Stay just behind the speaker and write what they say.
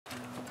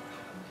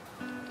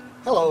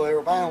Hello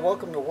everybody, and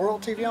welcome to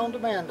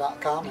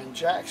WorldTVOnDemand.com and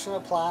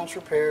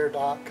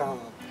JacksonApplianceRepair.com.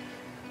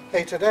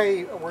 Hey,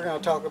 today we're going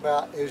to talk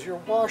about, is your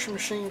washing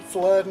machine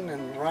flooding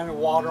and running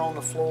water on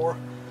the floor,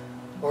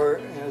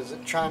 or is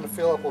it trying to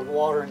fill up with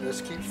water and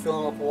just keeps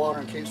filling up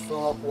water and keeps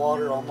filling up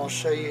water? I'm going to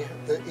show you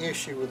the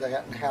issue with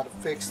that and how to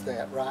fix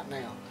that right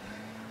now.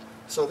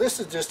 So this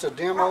is just a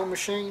demo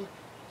machine,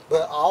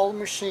 but all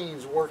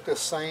machines work the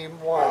same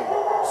way.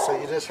 So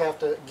you just have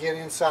to get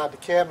inside the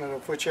cabinet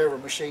of whichever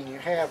machine you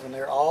have, and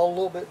they're all a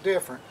little bit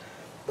different,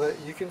 but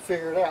you can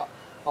figure it out.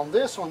 On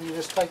this one, you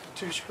just take the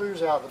two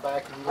screws out of the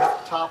back and you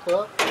lift the top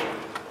up,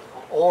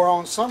 or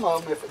on some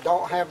of them, if it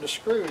don't have the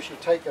screws, you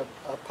take a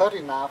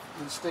putty knife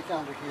and stick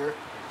under here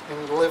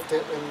and lift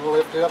it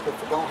up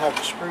if it don't have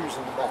the screws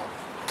in the back.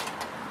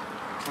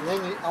 And then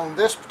on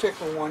this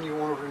particular one, you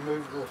want to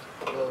remove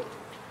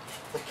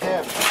the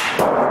cabinet.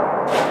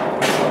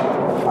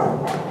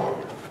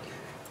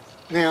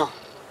 Now,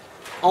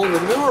 on the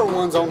newer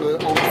ones, on the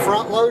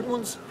front load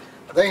ones,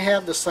 they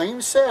have the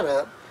same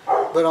setup,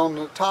 but on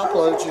the top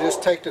loads you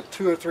just take the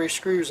 2 or 3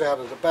 screws out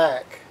of the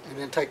back and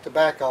then take the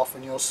back off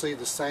and you'll see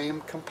the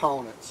same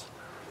components.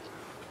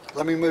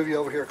 Let me move you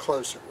over here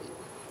closer.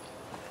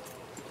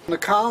 On the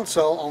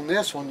console on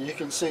this one, you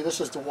can see this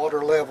is the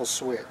water level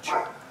switch.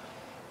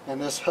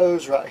 And this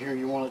hose right here,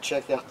 you want to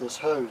check out this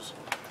hose.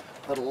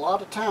 But a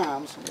lot of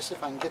times, let me see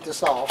if I can get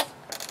this off.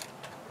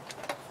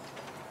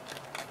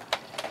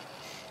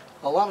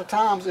 A lot of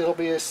times it'll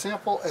be as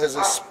simple as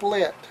a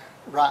split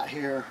right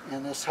here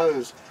in this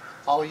hose.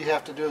 All you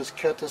have to do is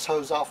cut this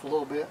hose off a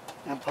little bit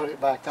and put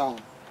it back on.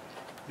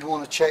 You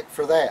want to check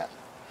for that.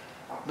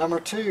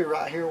 Number 2,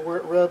 right here where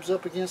it rubs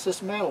up against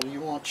this metal,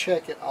 you want to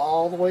check it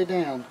all the way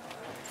down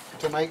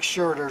to make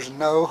sure there's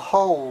no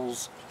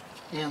holes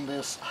in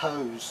this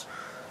hose.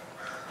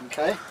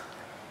 Okay?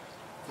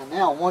 And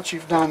now once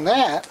you've done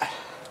that,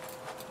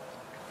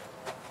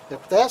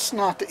 if that's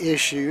not the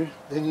issue,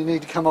 then you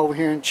need to come over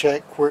here and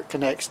check where it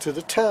connects to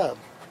the tub.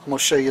 I'm going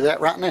to show you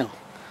that right now.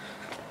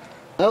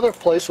 Another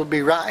place would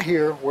be right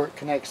here where it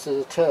connects to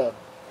the tub.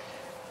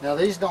 Now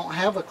these don't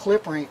have a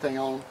clip or anything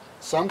on them.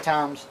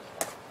 Sometimes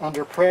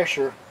under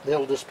pressure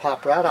they'll just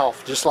pop right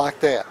off just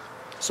like that.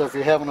 So if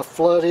you're having a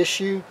flood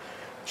issue,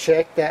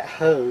 check that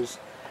hose.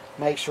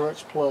 Make sure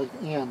it's plugged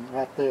in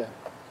right there.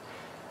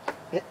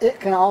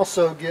 It can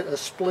also get a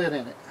split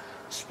in it.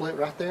 Split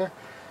right there.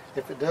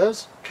 If it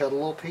does, cut a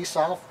little piece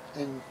off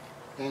and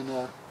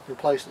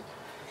replace it.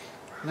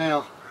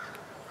 Now,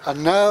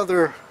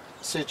 another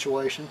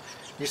situation,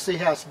 you see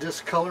how it's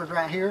discolored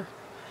right here?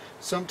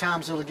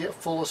 Sometimes it'll get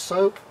full of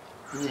soap,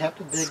 and you have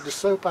to dig the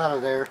soap out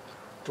of there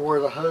to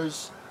where the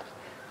hose,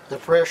 the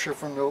pressure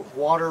from the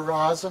water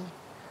rising,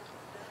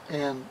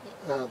 and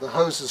the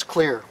hose is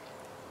clear.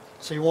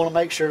 So you want to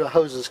make sure the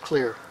hose is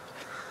clear.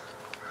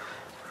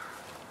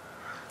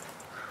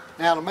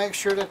 Now to make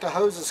sure that the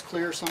hose is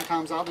clear,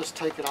 sometimes I'll just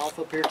take it off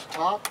up here at the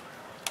top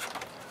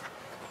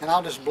and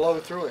I'll just blow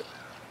through it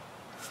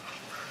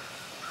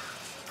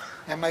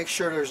and make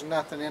sure there's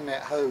nothing in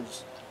that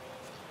hose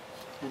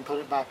and put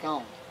it back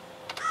on.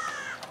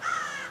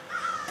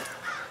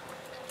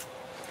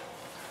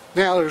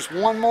 Now there's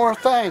one more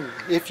thing.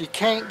 If you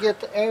can't get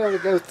the air to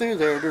go through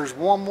there, there's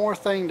one more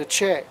thing to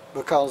check,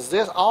 because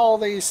all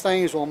these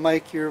things will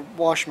make your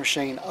washing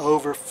machine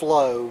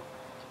overflow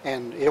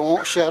and it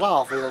won't shut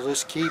off. It'll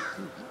just keep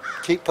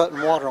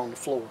putting water on the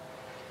floor.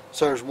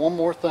 So there's one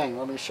more thing.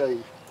 Let me show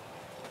you.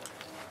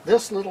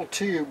 This little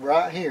tube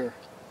right here,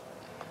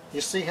 you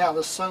see how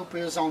the soap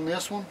is on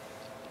this one,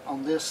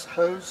 on this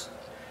hose?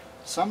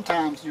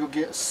 Sometimes you'll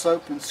get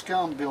soap and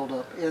scum build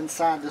up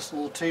inside this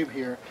little tube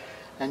here,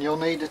 and you'll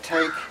need to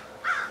take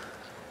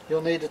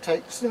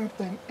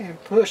something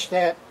and push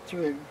that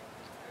through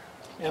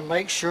and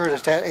make sure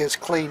that that is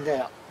cleaned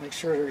out. Make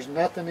sure there's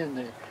nothing in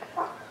there.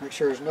 Make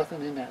sure there's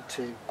nothing in that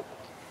tube.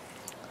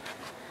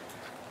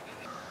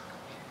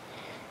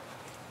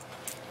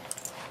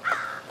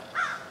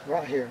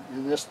 Right here,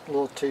 in this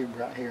little tube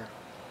right here.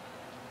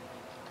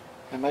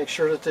 And make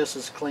sure that this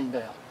is cleaned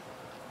out.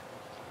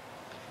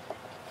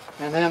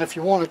 And then if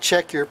you want to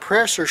check your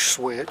pressure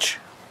switch,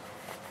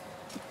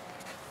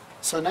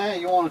 so now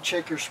you want to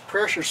check your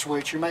pressure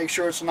switch, you make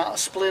sure it's not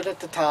split at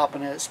the top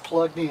and it's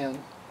plugged in.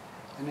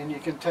 And then you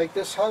can take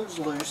this hose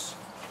loose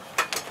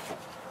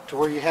to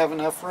where you have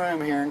enough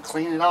room here and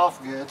clean it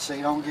off good so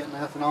you don't get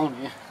nothing on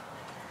you.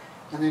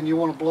 And then you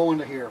want to blow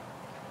into here.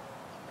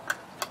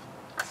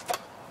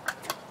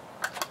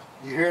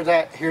 You hear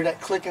that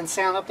clicking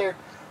sound up there?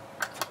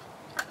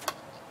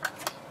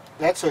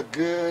 That's a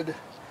good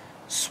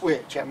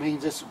switch. That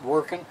means it's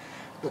working.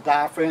 The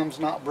diaphragm's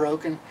not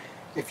broken.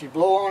 If you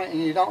blow on it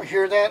and you don't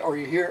hear that, or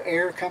you hear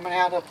air coming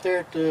out up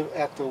there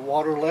at the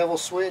water level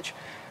switch,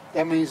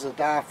 that means the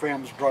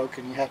diaphragm's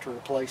broken. You have to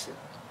replace it.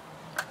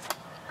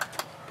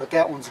 But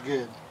that one's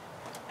good.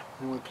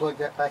 And we plug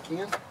that back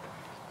in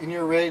and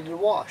you're ready to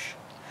wash.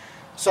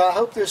 So I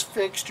hope this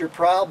fixed your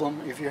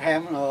problem. If you're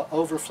having an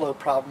overflow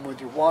problem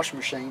with your washing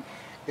machine,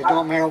 it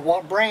don't matter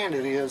what brand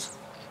it is,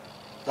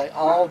 They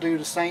all do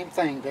the same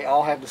thing. They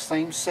all have the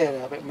same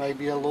setup. It may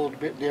be a little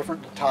bit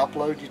different. The top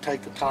load, you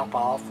take the top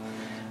off.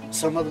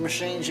 Some of the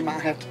machines you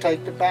might have to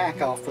take the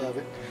back off of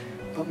it.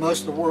 But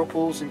most of the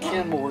Whirlpools and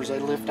Kenmores, they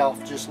lift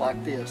off just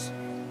like this.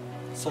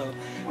 So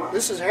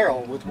this is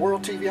Harold with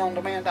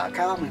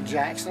WorldTVOnDemand.com and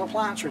Jackson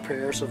Appliance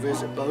Repair. So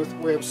visit both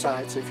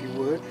websites if you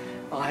would.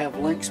 I'll have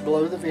links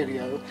below the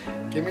video.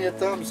 Give me a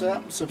thumbs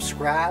up and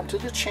subscribe to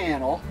the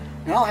channel.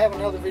 And I'll have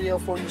another video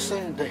for you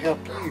soon to help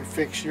you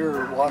fix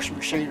your washing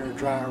machine or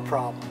dryer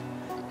problem.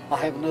 I'll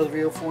have another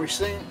video for you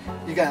soon.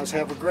 You guys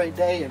have a great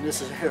day, and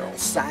this is Harold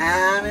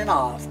signing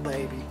off,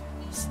 baby.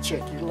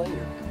 Check you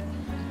later.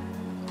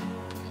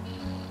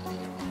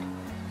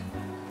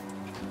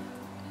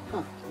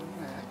 Huh,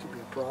 that could be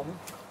a problem.